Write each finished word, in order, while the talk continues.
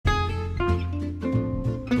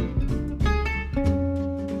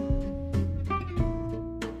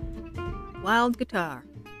Wild Guitar.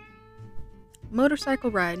 Motorcycle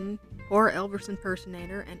riding, poor Elvis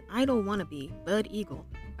impersonator, and idol wannabe Bud Eagle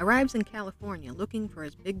arrives in California looking for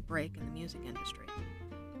his big break in the music industry.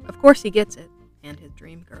 Of course he gets it, and his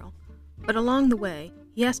dream girl, but along the way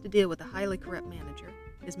he has to deal with a highly corrupt manager,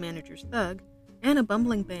 his manager's thug, and a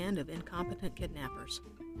bumbling band of incompetent kidnappers.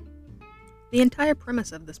 The entire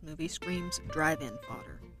premise of this movie screams drive-in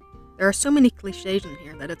fodder. There are so many cliches in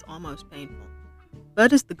here that it's almost painful.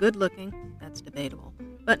 Bud is the good-looking, that's debatable,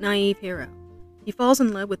 but naive hero. He falls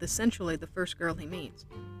in love with essentially the first girl he meets.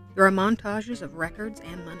 There are montages of records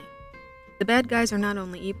and money. The bad guys are not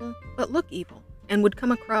only evil, but look evil, and would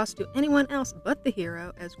come across to anyone else but the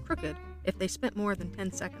hero as crooked if they spent more than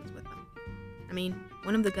 10 seconds with them. I mean,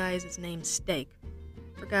 one of the guys is named Steak.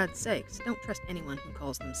 For God's sakes, don't trust anyone who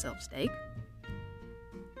calls themselves Steak.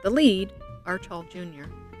 The lead, Arch Hall Jr.,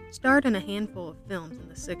 starred in a handful of films in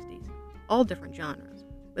the 60s, all different genres,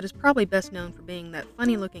 but is probably best known for being that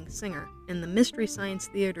funny-looking singer in the Mystery Science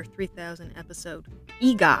Theater 3000 episode,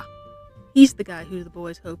 Ega. He's the guy who the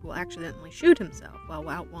boys hope will accidentally shoot himself while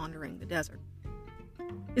out wandering the desert.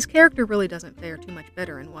 His character really doesn't fare too much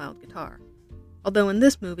better in Wild Guitar, although in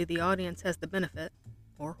this movie the audience has the benefit,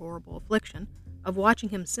 or horrible affliction, of watching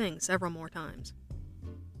him sing several more times.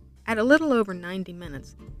 At a little over 90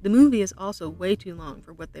 minutes, the movie is also way too long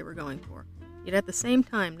for what they were going for, yet at the same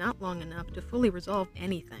time not long enough to fully resolve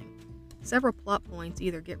anything. Several plot points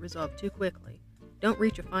either get resolved too quickly, don't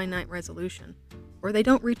reach a finite resolution, or they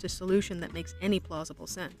don't reach a solution that makes any plausible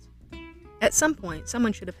sense. At some point,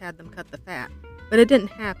 someone should have had them cut the fat, but it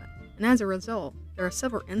didn't happen, and as a result, there are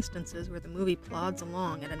several instances where the movie plods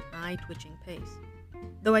along at an eye-twitching pace.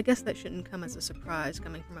 Though I guess that shouldn't come as a surprise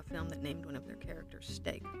coming from a film that named one of their characters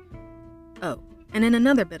Steak. Oh, and in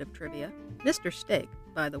another bit of trivia, Mr. Steak,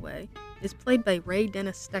 by the way, is played by Ray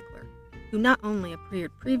Dennis Steckler, who not only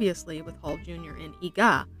appeared previously with Hall Jr. in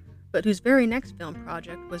Ega, but whose very next film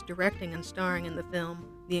project was directing and starring in the film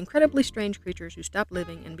The Incredibly Strange Creatures Who Stopped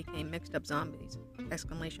Living and Became Mixed Up Zombies! !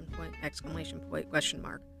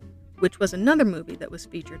 Which was another movie that was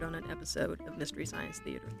featured on an episode of Mystery Science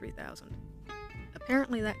Theater 3000.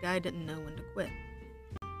 Apparently that guy didn't know when to quit.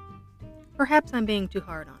 Perhaps I'm being too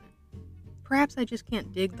hard on it. Perhaps I just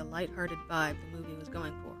can't dig the lighthearted vibe the movie was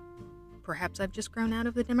going for. Perhaps I've just grown out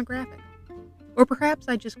of the demographic. Or perhaps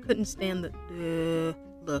I just couldn't stand the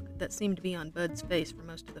look that seemed to be on Bud's face for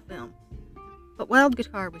most of the film. But Wild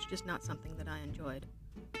Guitar was just not something that I enjoyed.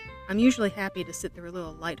 I'm usually happy to sit through a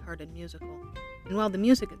little lighthearted musical, and while the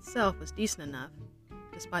music itself was decent enough,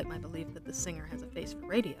 despite my belief that the singer has a face for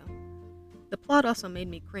radio, the plot also made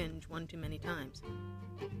me cringe one too many times.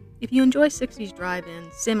 If you enjoy 60s drive-in,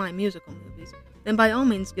 semi-musical movies, then by all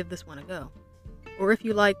means give this one a go. Or if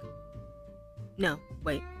you like... No,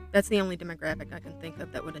 wait, that's the only demographic I can think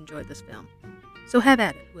of that would enjoy this film. So have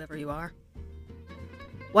at it, whoever you are.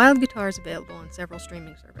 Wild Guitar is available on several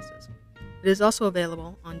streaming services. It is also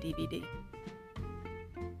available on DVD.